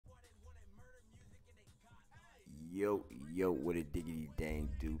Yo, what a diggity dang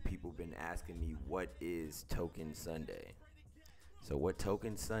do. People been asking me what is Token Sunday. So what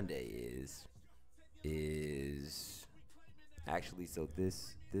Token Sunday is actually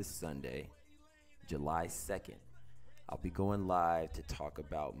this Sunday, July 2nd, I'll be going live to talk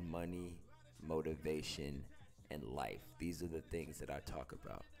about money, motivation, and life. These are the things that I talk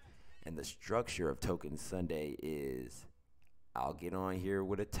about. And the structure of Token Sunday is I'll get on here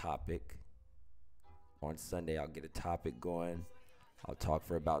with a topic. On Sunday, I'll get a topic going. I'll talk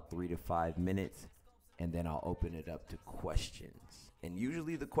for about 3 to 5 minutes, and then I'll open it up to questions. And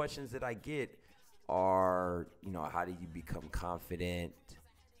usually the questions that I get are, how do you become confident?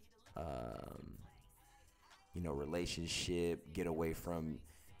 Relationship, get away from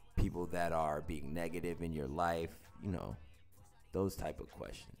people that are being negative in your life, those type of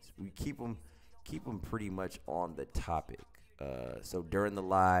questions. We keep them pretty much on the topic. So during the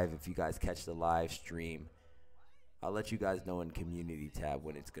live, if you guys catch the live stream, I'll let you guys know in community tab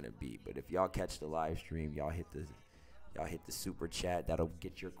when it's gonna be. But if y'all catch the live stream, y'all hit the super chat. That'll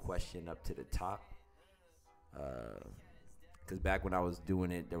get your question up to the top. Because back when I was doing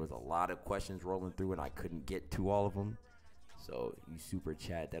it, there was a lot of questions rolling through, and I couldn't get to all of them. So you super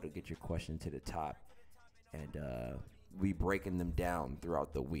chat, that'll get your question to the top, and we breaking them down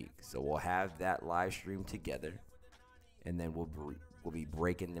throughout the week. So we'll have that live stream together, and then we'll be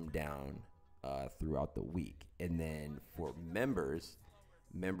breaking them down throughout the week. And then for members,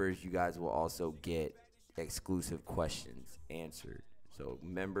 you guys will also get exclusive questions answered. So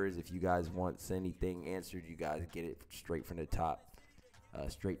members, if you guys want anything answered, you guys get it straight from the top,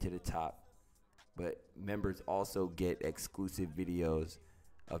 straight to the top. But members also get exclusive videos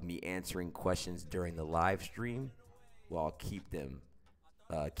of me answering questions during the live stream. Well, I'll keep them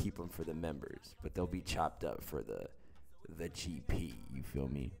for the members, but they'll be chopped up for the GP. You feel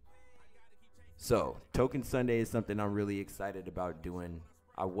me? So Token Sunday is something I'm really excited about doing.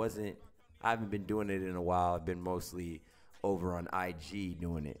 I haven't been doing it in a while. I've been mostly over on IG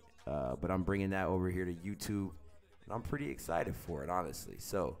doing it, but I'm bringing that over here to YouTube, and I'm pretty excited for it, honestly.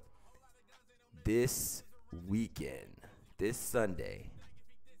 So this weekend, this Sunday,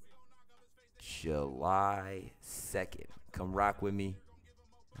 July 2nd, come rock with me.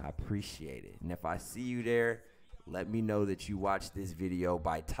 I appreciate it. And if I see you there, let me know that you watched this video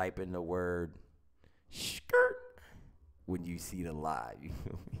by typing the word skirt when you see the live. You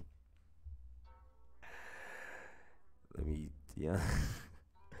feel me?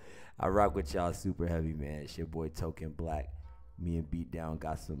 I rock with y'all super heavy, man. It's your boy Token Black. Me and Beatdown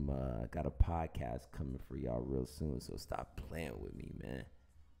got a podcast coming for y'all real soon, so stop playing with me, man.